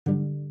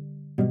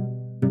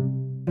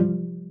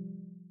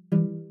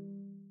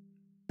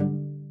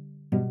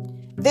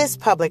This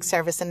public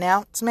service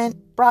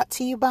announcement brought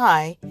to you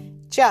by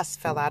Just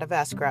Fell Out of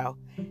Escrow.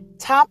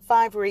 Top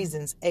 5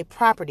 reasons a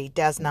property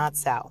does not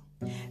sell.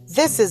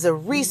 This is a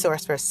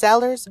resource for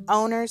sellers,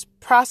 owners,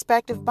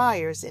 prospective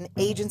buyers, and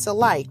agents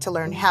alike to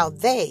learn how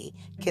they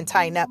can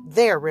tighten up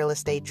their real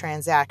estate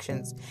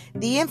transactions.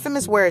 The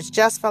infamous words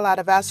just fell out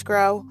of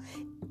escrow,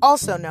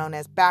 also known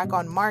as back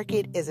on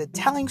market, is a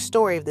telling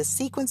story of the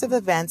sequence of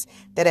events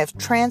that have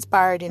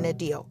transpired in a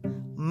deal.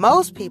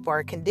 Most people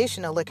are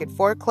conditioned to look at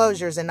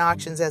foreclosures and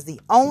auctions as the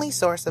only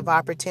source of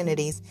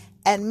opportunities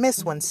and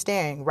miss one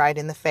staring right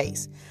in the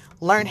face.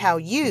 Learn how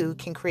you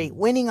can create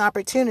winning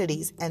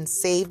opportunities and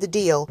save the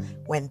deal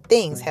when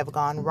things have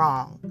gone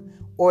wrong.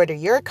 Order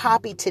your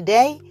copy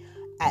today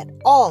at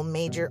all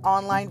major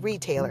online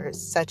retailers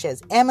such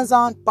as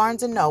Amazon,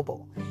 Barnes &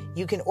 Noble.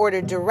 You can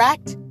order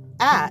direct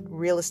at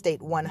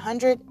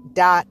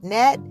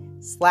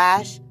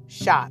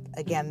realestate100.net/shop.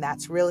 Again,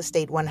 that's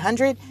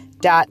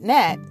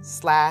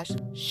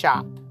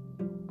realestate100.net/shop.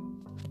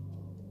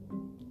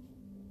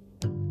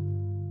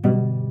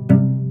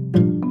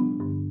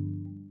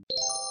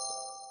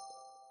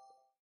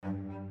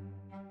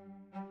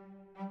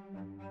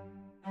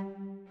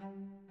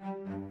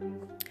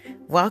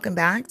 Welcome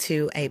back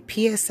to a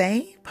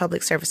PSA,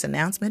 public service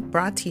announcement,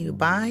 brought to you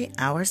by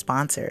our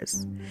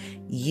sponsors.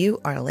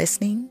 You are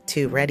listening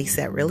to Ready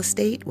Set Real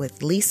Estate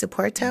with Lisa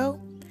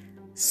Porto,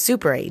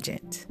 Super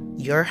Agent,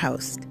 your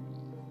host.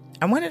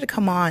 I wanted to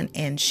come on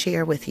and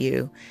share with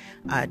you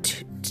an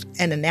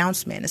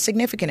announcement, a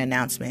significant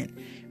announcement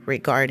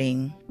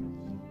regarding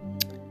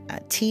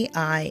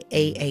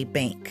TIAA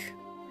Bank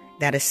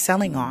that is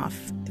selling off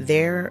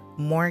their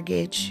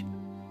mortgage,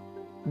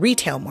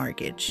 retail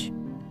mortgage,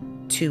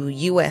 to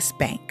U.S.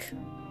 Bank.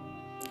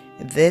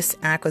 This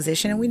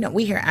acquisition, and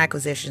we hear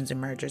acquisitions and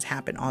mergers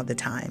happen all the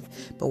time,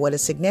 but what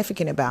is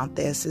significant about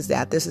this is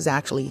that this is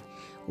actually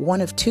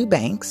one of 2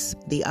 banks,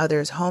 the other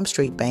is Home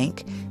Street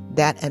Bank,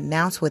 that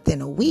announced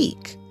within a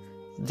week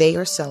they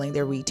are selling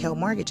their retail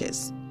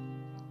mortgages.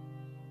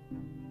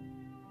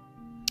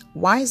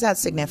 Why is that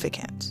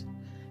significant?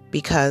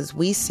 Because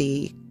we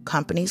see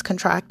companies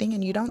contracting,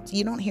 and you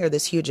don't hear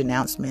this huge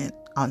announcement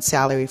on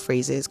salary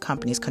freezes,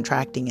 companies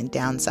contracting and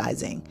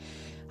downsizing.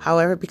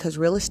 However, because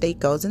real estate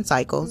goes in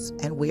cycles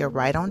and we are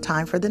right on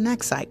time for the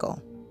next cycle.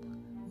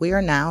 We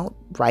are now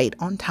right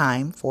on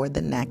time for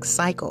the next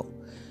cycle.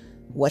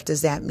 What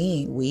does that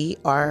mean? We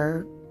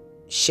are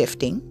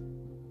shifting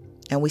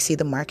and we see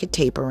the market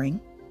tapering.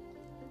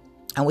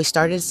 And we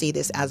started to see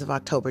this as of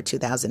October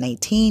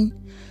 2018.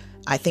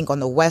 I think on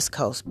the West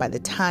Coast, by the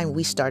time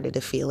we started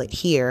to feel it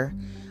here,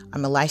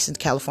 I'm a licensed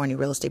California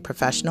real estate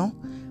professional.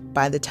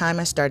 By the time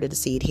I started to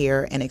see it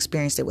here and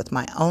experienced it with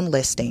my own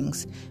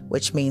listings,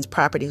 which means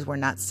properties were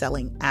not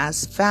selling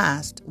as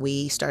fast,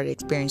 we started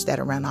experiencing that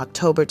around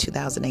October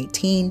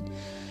 2018.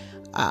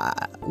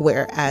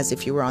 Whereas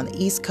if you were on the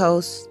East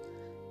Coast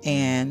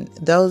and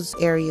those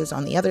areas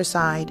on the other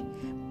side,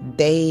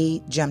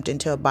 they jumped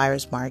into a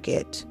buyer's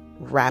market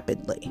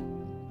rapidly.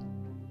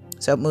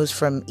 So it moves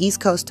from East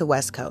Coast to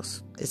West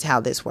Coast is how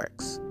this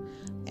works.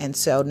 And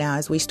so now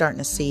as we're starting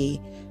to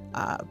see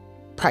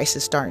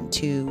prices starting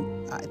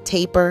to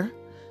taper,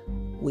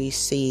 we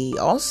see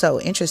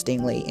also,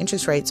 interestingly,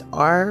 interest rates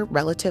are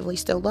relatively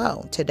still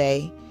low.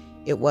 Today,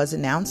 it was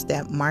announced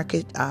that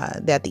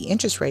that the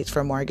interest rates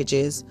for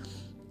mortgages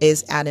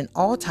is at an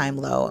all-time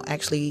low,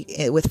 actually,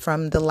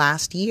 from the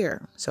last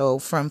year. So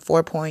from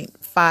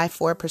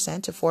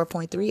 4.54% to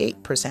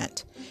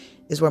 4.38%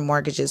 is where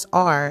mortgages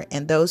are.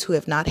 And those who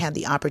have not had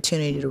the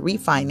opportunity to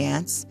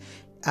refinance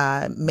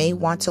may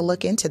want to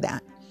look into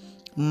that.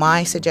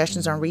 My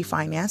suggestions on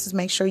refinance is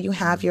make sure you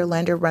have your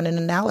lender run an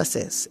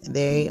analysis.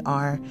 They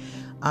are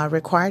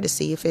required to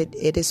see if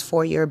it is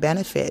for your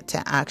benefit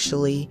to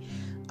actually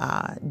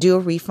do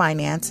a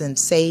refinance and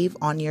save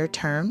on your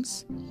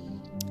terms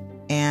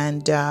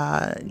and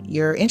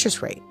your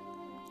interest rate.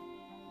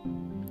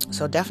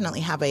 So definitely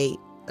have a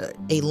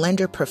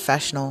lender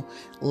professional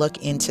look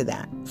into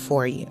that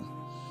for you.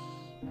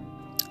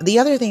 The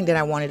other thing that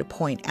I wanted to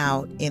point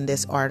out in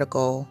this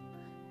article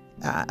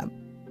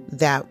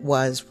that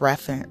was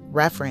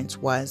referenced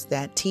was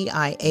that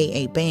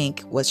TIAA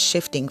Bank was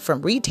shifting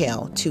from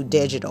retail to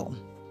digital.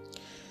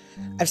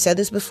 I've said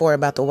this before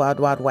about the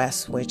Wild Wild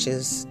West, which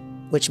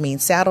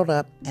means saddled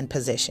up and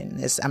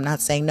positioned. I'm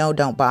not saying no,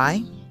 don't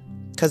buy,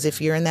 because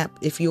if you're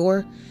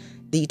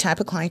the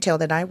type of clientele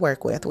that I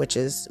work with, which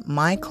is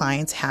my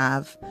clients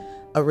have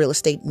a real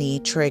estate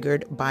need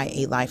triggered by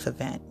a life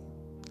event,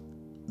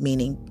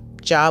 meaning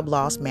job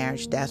loss,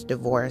 marriage, death,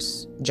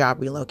 divorce,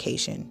 job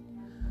relocation,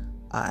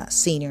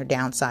 senior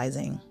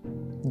downsizing,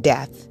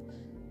 death.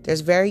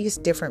 There's various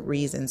different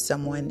reasons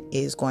someone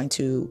is going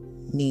to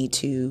need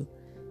to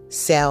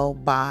sell,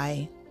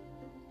 buy,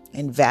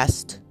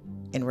 invest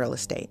in real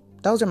estate.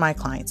 Those are my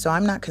clients. So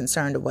I'm not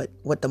concerned with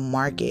what the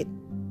market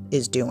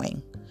is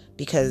doing,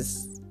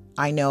 because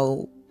I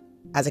know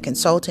as a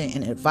consultant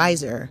and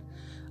advisor,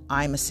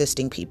 I'm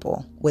assisting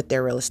people with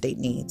their real estate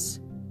needs.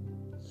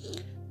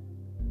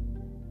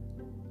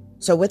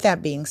 So with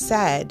that being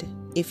said,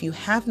 if you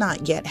have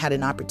not yet had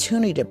an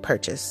opportunity to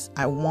purchase,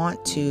 I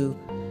want to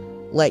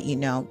let you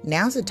know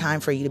now's the time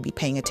for you to be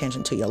paying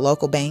attention to your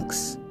local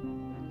banks.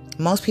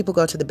 Most people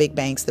go to the big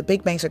banks. The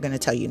big banks are going to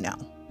tell you no.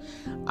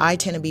 I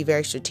tend to be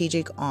very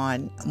strategic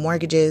on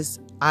mortgages.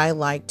 I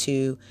like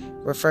to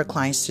refer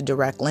clients to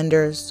direct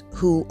lenders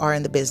who are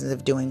in the business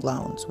of doing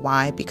loans.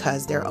 Why?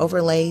 Because their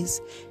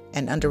overlays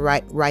and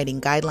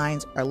underwriting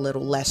guidelines are a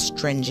little less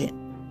stringent.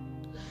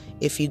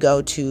 If you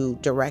go to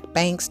direct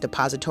banks,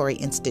 depository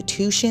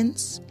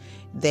institutions,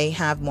 they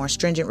have more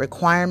stringent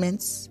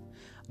requirements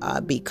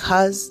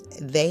because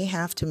they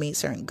have to meet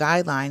certain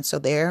guidelines, so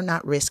they're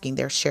not risking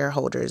their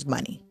shareholders'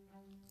 money.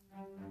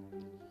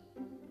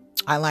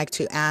 I like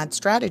to add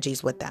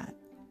strategies with that.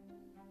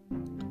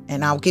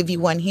 And I'll give you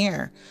one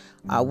here.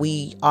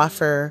 We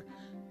offer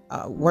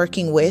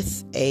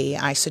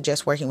I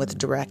suggest working with a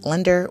direct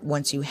lender.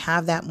 Once you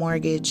have that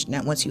mortgage,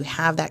 once you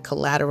have that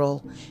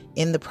collateral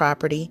in the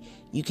property,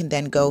 you can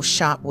then go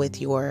shop with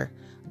your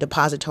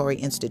depository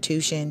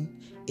institution.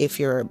 If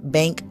your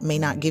bank may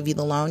not give you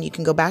the loan, you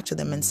can go back to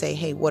them and say,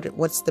 hey,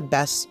 what's the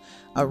best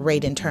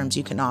rate and terms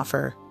you can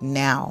offer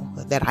now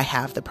that I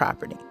have the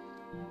property?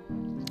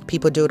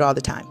 People do it all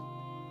the time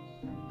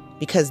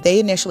because they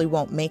initially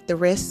won't make the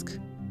risk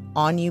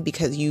on you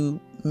because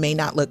you may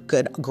not look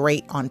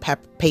great on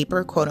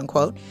paper, quote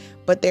unquote.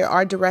 But there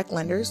are direct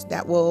lenders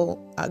that will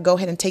go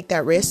ahead and take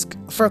that risk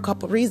for a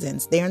couple of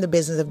reasons. They're in the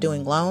business of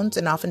doing loans,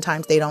 and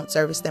oftentimes they don't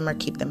service them or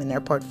keep them in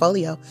their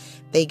portfolio.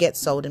 They get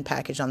sold and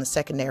packaged on the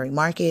secondary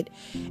market,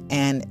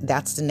 and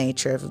that's the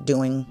nature of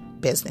doing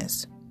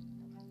business.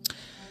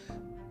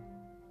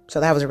 So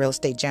that was a real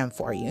estate gem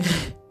for you.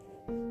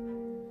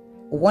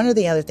 One of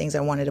the other things I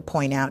wanted to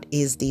point out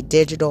is the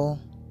digital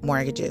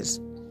mortgages.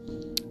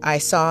 I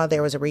saw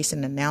there was a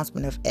recent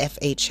announcement of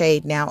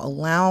FHA now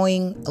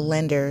allowing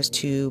lenders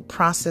to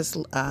process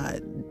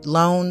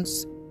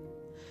loans,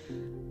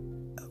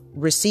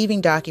 receiving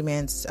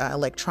documents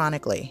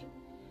electronically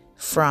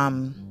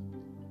from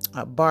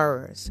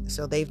borrowers.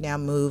 So they've now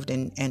moved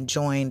and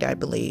joined, I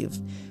believe,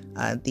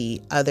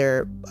 the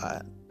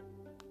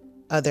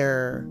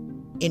other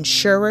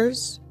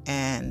insurers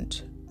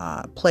and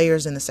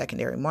players in the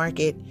secondary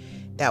market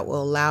that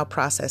will allow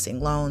processing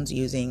loans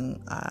using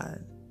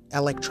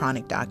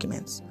electronic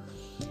documents.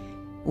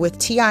 With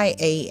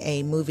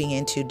TIAA moving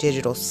into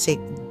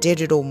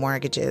digital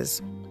mortgages,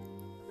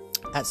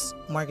 as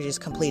mortgages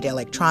completed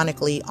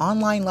electronically,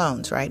 online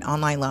loans, right?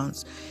 Online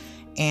loans.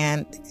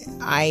 And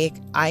I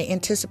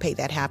anticipate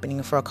that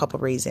happening for a couple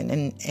of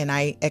reasons. And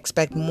I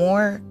expect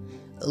more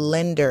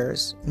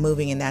lenders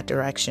moving in that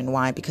direction.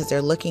 Why? Because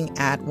they're looking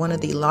at one of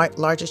the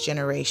largest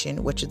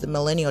generation, which is the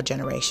millennial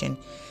generation,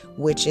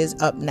 which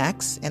is up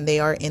next. And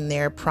they are in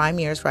their prime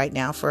years right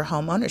now for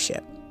home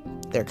ownership.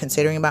 They're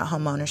considering about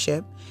home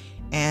ownership.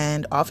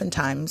 And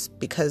oftentimes,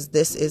 because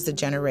this is the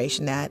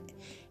generation that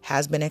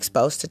has been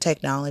exposed to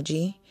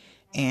technology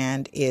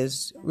and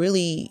is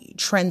really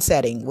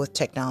trend-setting with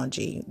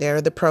technology,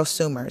 they're the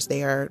prosumers.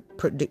 They're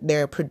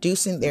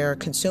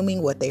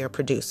consuming what they are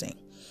producing.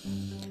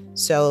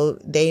 So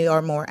they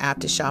are more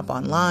apt to shop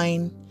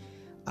online.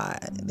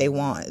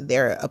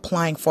 They're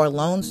applying for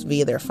loans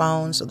via their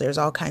phones. So there's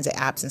all kinds of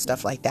apps and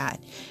stuff like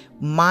that.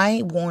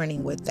 My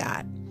warning with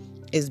that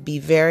is be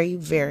very,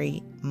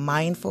 very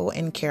mindful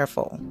and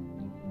careful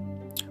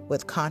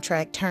with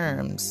contract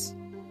terms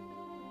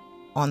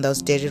on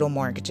those digital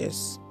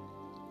mortgages.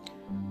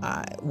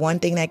 One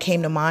thing that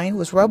came to mind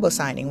was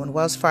robo-signing. When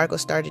Wells Fargo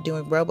started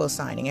doing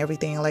robo-signing,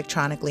 everything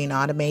electronically and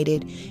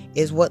automated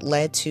is what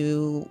led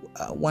to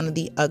one of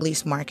the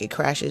ugliest market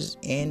crashes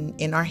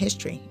in our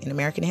history, in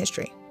American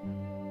history.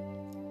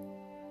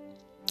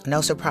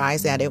 No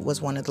surprise that it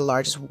was one of the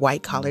largest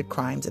white-collar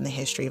crimes in the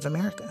history of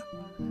America.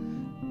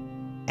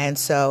 And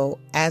so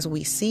as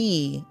we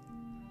see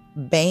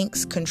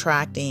banks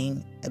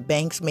contracting,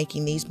 banks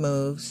making these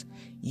moves,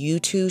 you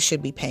too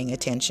should be paying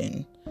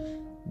attention.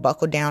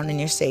 Buckle down in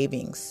your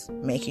savings,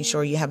 making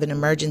sure you have an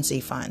emergency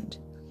fund.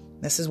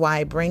 This is why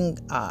I bring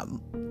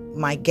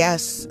my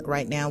guests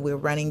right now. We're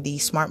running the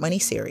Smart Money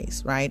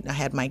series, right? I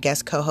had my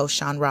guest co-host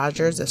Sean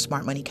Rogers of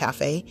Smart Money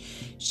Cafe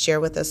share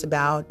with us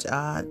about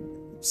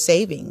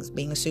savings,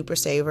 being a super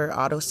saver,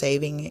 auto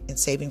saving, and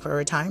saving for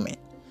retirement.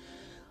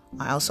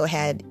 I also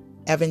had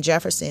Evan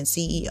Jefferson,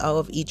 CEO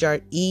of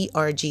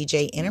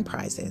ERGJ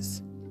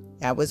Enterprises.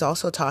 I was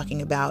also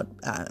talking about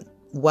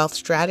wealth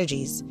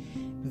strategies,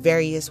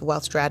 various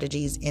wealth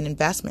strategies in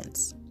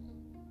investments,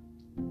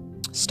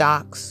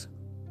 stocks.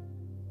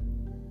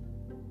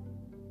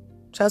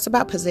 So it's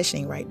about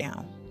positioning right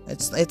now.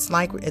 It's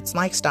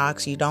like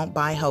stocks. You don't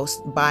buy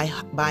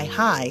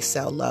high,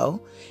 sell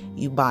low.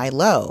 You buy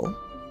low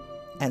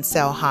and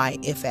sell high,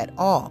 if at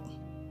all.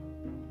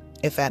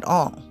 If at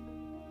all.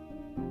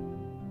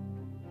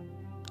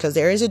 Because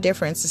there is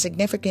a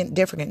significant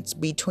difference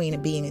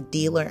between being a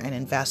dealer and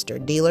investor.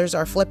 Dealers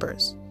are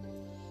flippers.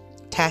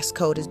 Tax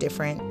code is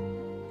different.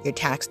 You're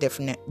taxed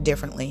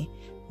differently.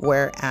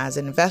 Whereas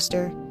an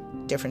investor,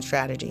 different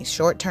strategies,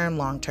 short term,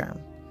 long term.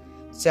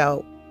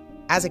 So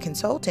as a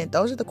consultant,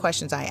 those are the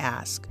questions I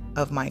ask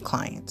of my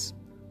clients.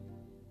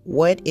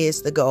 What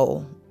is the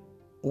goal?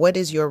 What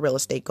is your real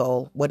estate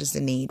goal? What is the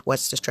need?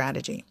 What's the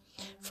strategy?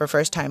 For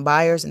first-time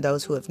buyers and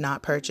those who have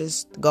not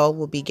purchased, the goal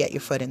will be get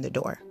your foot in the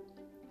door.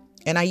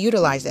 And I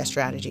utilize that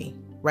strategy.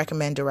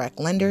 Recommend direct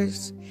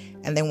lenders.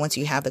 And then once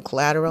you have the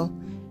collateral,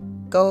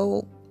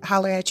 go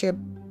holler at your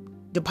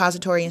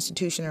depository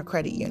institution or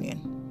credit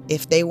union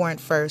if they weren't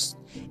first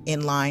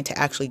in line to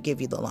actually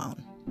give you the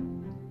loan.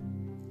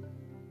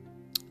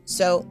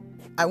 So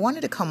I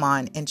wanted to come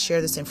on and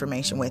share this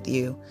information with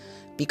you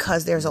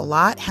because there's a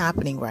lot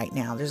happening right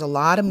now. There's a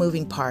lot of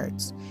moving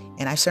parts,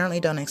 and I certainly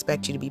don't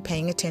expect you to be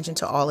paying attention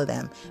to all of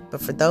them.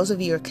 But for those of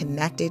you who are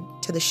connected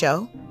to the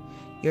show,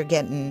 you're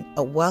getting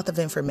a wealth of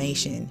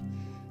information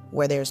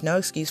where there's no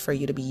excuse for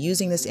you to be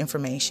using this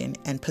information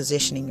and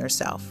positioning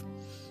yourself.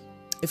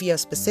 If you have a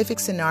specific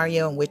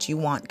scenario in which you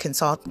want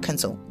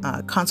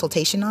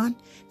consultation on,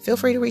 feel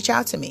free to reach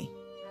out to me.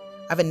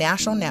 I have a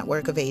national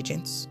network of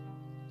agents.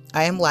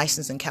 I am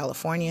licensed in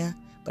California,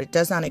 but it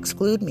does not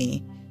exclude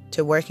me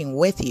to working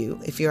with you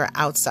if you're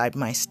outside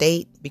my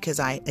state, because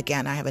I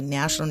have a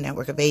national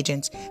network of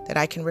agents that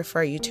I can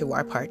refer you to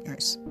our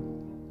partners.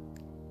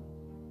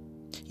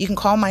 You can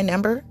call my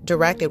number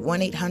direct at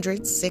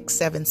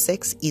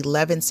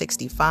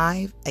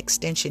 1-800-676-1165,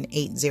 extension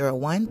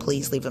 801.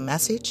 Please leave a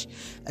message.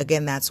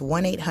 Again, that's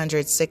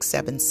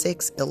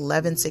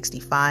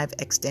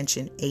 1-800-676-1165,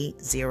 extension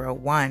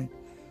 801.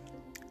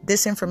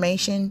 This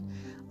information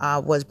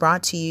was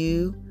brought to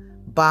you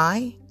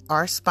by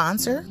our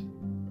sponsor,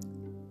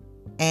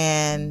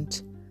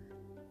 and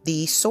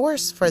the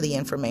source for the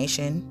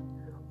information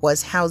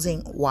was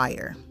Housing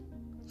Wire.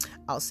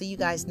 I'll see you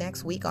guys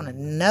next week on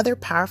another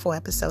powerful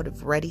episode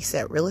of Ready,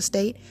 Set, Real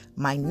Estate.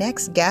 My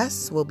next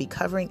guest will be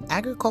covering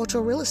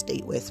agricultural real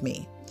estate with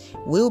me.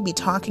 We'll be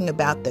talking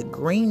about the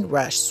green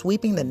rush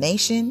sweeping the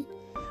nation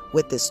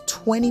with this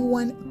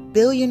 $21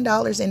 billion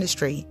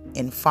industry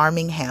in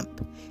farming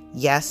hemp.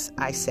 Yes,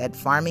 I said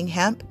farming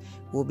hemp.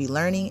 We'll be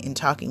learning and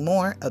talking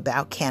more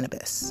about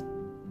cannabis.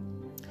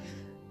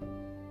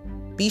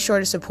 Be sure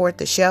to support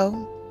the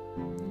show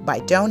by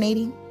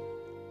donating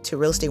to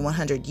Real Estate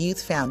 100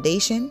 Youth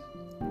Foundation,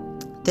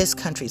 this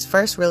country's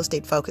first real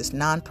estate-focused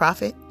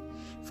nonprofit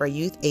for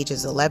youth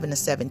ages 11 to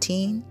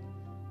 17,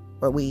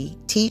 where we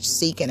teach,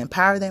 seek, and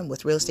empower them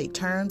with real estate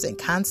terms and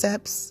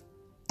concepts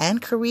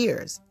and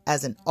careers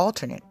as an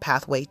alternate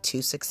pathway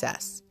to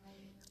success.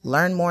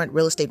 Learn more at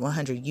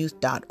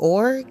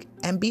realestate100youth.org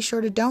and be sure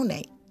to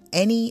donate.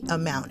 Any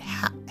amount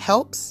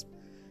helps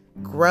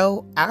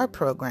grow our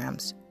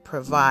programs,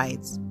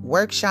 provides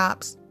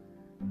workshops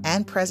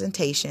and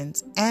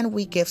presentations, and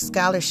we give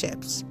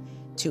scholarships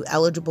to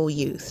eligible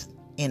youth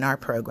in our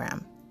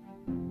program.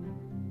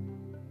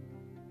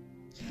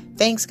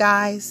 Thanks,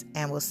 guys,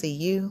 and we'll see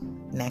you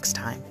next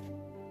time.